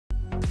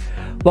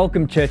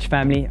Welcome, church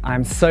family.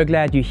 I'm so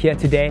glad you're here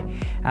today.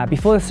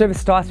 Before the service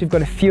starts, we've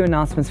got a few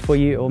announcements for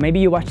you, or maybe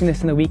you're watching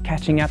this in the week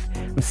catching up.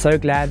 I'm so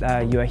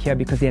glad you are here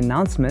because the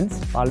announcements,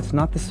 while it's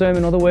not the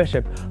sermon or the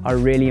worship, are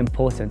really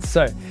important.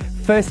 So,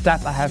 first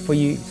up, I have for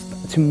you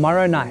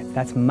tomorrow night,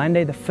 that's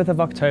Monday the 5th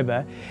of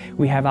October,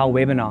 we have our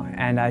webinar,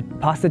 and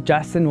Pastor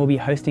Justin will be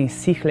hosting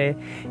Sikhle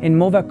in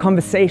more of a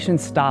conversation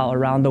style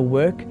around the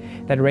work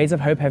that Rays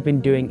of Hope have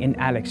been doing in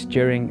Alex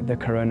during the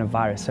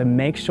coronavirus. So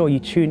make sure you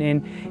tune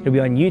in. It'll be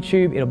on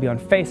YouTube, it'll be on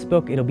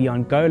Facebook, it'll be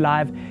on Go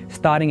Live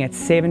starting at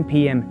 7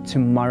 p.m.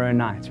 tomorrow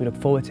night. We look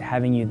forward to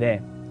having you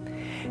there.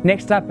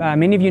 Next up,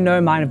 many of you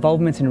know my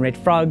involvement in Red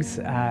Frogs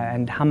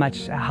and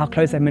how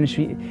close that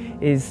ministry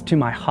is to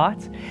my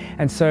heart.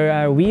 And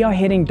so we are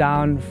heading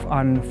down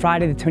on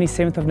Friday the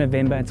 27th of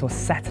November until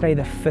Saturday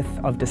the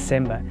 5th of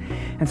December.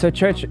 And so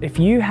church, if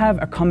you have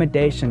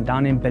accommodation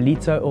down in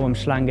Ballito or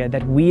Umhlanga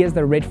that we as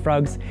the Red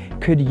Frogs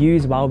could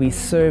use while we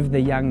serve the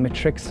young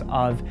matrics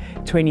of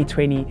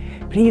 2020,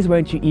 please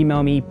won't you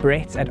email me,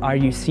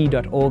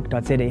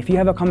 brett@ruc.org.za. If you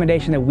have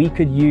accommodation that we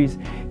could use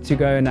to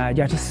go and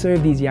just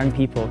serve these young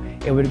people,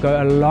 it would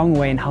go a long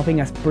way in helping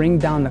us bring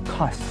down the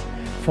costs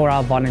for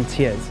our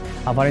volunteers.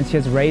 Our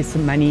volunteers raise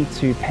some money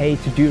to pay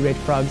to do Red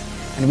Frogs,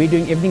 and we're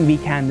doing everything we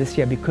can this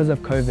year because of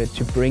COVID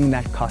to bring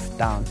that cost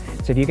down.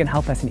 So if you can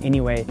help us in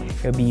any way,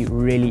 it would be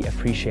really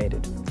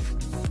appreciated.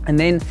 And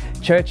then,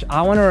 church,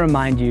 I want to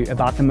remind you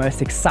about the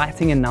most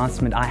exciting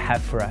announcement I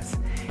have for us.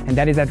 And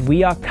that is that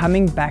we are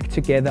coming back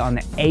together on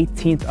the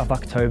 18th of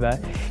October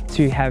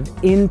to have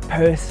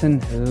in-person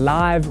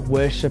live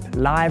worship,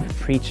 live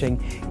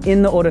preaching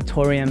in the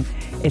auditorium.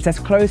 It's as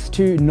close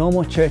to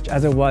normal church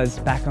as it was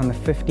back on the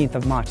 15th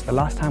of March, the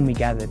last time we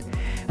gathered.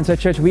 And so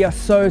church, we are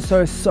so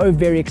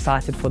very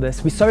excited for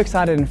this. We're so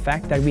excited, in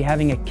fact, that we're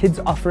having a kids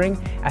offering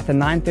at the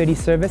 9:30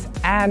 service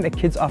and a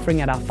kids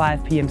offering at our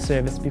 5 p.m.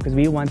 service because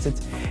we want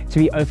it to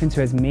be open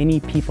to as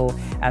many people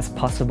as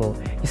possible.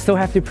 You still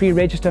have to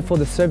pre-register for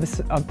the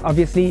service,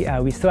 obviously.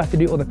 We still have to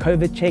do all the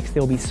COVID checks.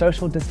 There will be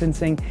social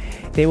distancing.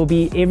 There will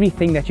be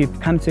everything that you've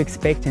come to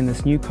expect in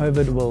this new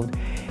COVID world.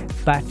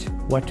 But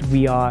what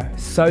we are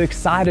so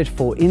excited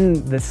for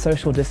in this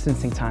social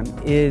distancing time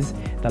is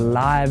the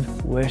live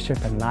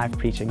worship and live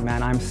preaching.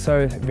 Man, I'm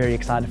so very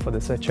excited for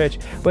this. So church,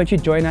 won't you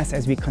join us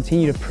as we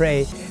continue to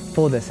pray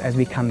for this as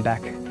we come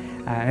back.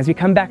 As we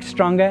come back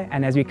stronger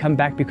and as we come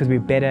back because we're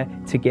better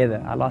together,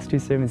 our last 2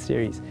 sermon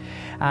series.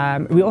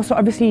 We also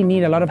obviously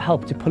need a lot of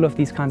help to pull off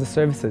these kinds of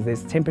services.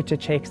 There's temperature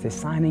checks, there's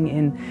signing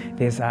in,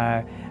 there's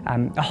a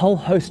whole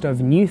host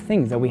of new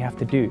things that we have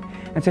to do.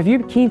 And so if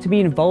you're keen to be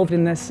involved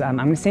in this, I'm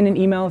going to send an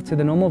email to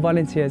the normal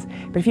volunteers,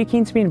 but if you're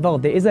keen to be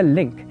involved, there is a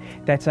link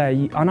that's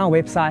on our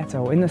website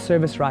or in the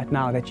service right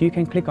now that you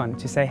can click on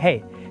to say,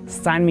 hey,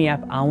 sign me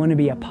up, I want to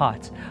be a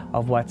part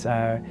of what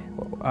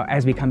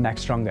as we come back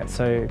stronger.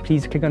 So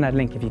please click on that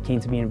link if you're keen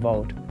to be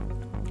involved.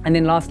 And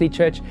then lastly,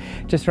 church,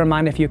 just a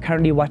reminder, if you're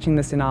currently watching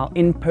this in our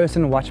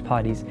in-person watch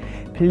parties,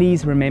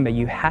 please remember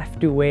you have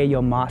to wear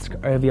your mask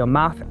over your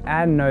mouth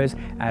and nose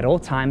at all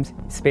times,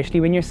 especially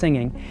when you're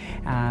singing.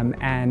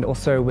 And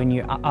also when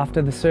you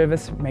after the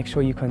service, make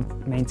sure you can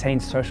maintain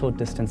social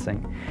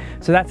distancing.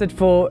 So that's it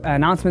for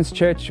announcements,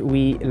 church.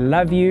 We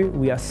love you.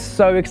 We are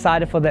so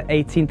excited for the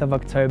 18th of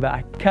October.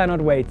 I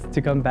cannot wait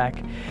to come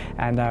back.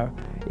 And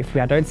if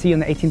I don't see you on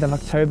the 18th of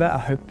October, I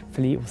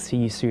hopefully will see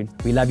you soon.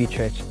 We love you,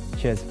 church.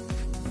 Cheers.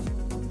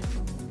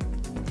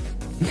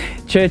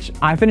 Church,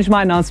 I finished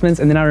my announcements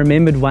and then I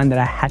remembered one that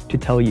I had to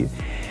tell you.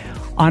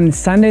 On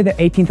Sunday the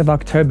 18th of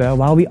October,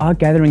 while we are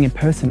gathering in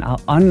person, our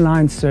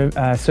online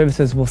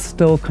services will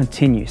still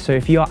continue. So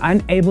if you are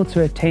unable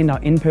to attend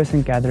our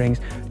in-person gatherings,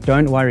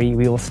 don't worry,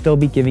 we will still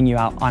be giving you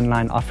our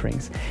online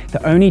offerings.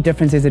 The only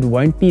difference is it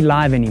won't be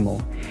live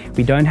anymore.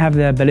 We don't have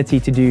the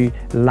ability to do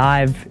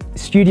live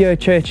studio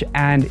church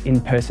and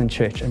in-person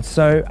church. And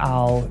so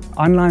our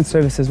online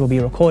services will be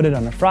recorded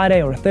on a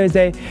Friday or a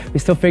Thursday. We're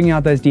still figuring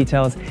out those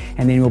details,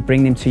 and then we'll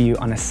bring them to you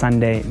on a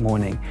Sunday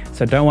morning.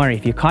 So don't worry,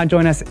 if you can't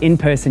join us in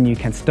person, you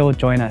can still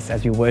join us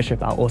as we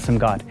worship our awesome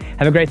God.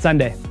 Have a great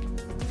Sunday.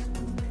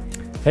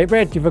 Hey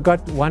Brett, you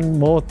forgot one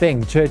more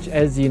thing. Church,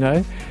 as you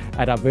know,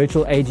 at our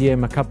virtual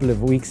AGM a couple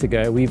of weeks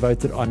ago, we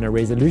voted on a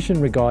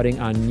resolution regarding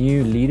our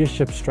new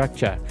leadership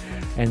structure.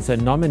 And so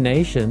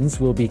nominations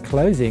will be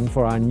closing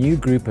for our new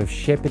group of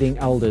shepherding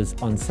elders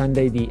on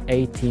Sunday the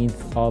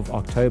 18th of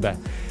October.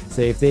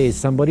 So if there is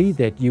somebody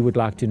that you would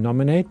like to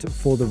nominate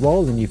for the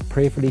role and you've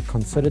prayerfully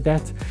considered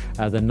that,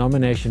 the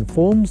nomination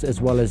forms as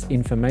well as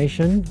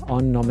information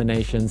on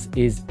nominations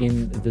is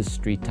in the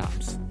Street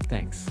Times.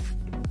 Thanks.